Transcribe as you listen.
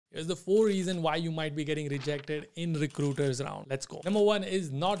Here's the 4 reasons why you might be getting rejected in recruiters round. Let's go. Number 1 is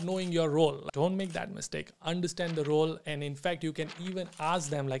not knowing your role. Don't make that mistake. Understand the role, and in fact, you can even ask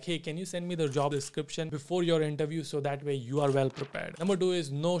them like, hey, can you send me the job description before your interview so that way you are well prepared. Number 2 is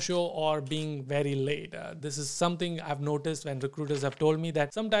no show or being very late. This is something I've noticed when recruiters have told me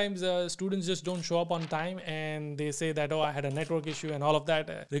that sometimes students just don't show up on time and they say that, oh, I had a network issue and all of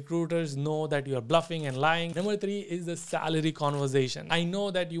that. Recruiters know that you are bluffing and lying. Number 3 is the salary conversation. I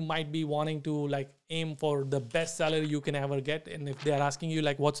know that you might be wanting to like aim for the best salary you can ever get, and if they are asking you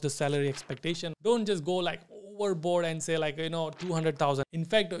like what's the salary expectation, don't just go like overboard and say like 200,000. In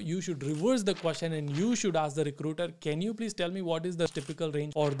fact, you should reverse the question and you should ask the recruiter, can you please tell me what is the typical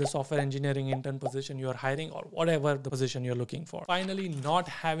range for the software engineering intern position you are hiring, or whatever the position you're looking for. Finally, not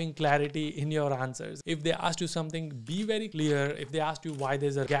having clarity in your answers. If they asked you something, be very clear. If they asked you why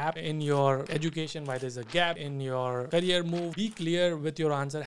there's a gap in your education, why there's a gap in your career move, be clear with your answer.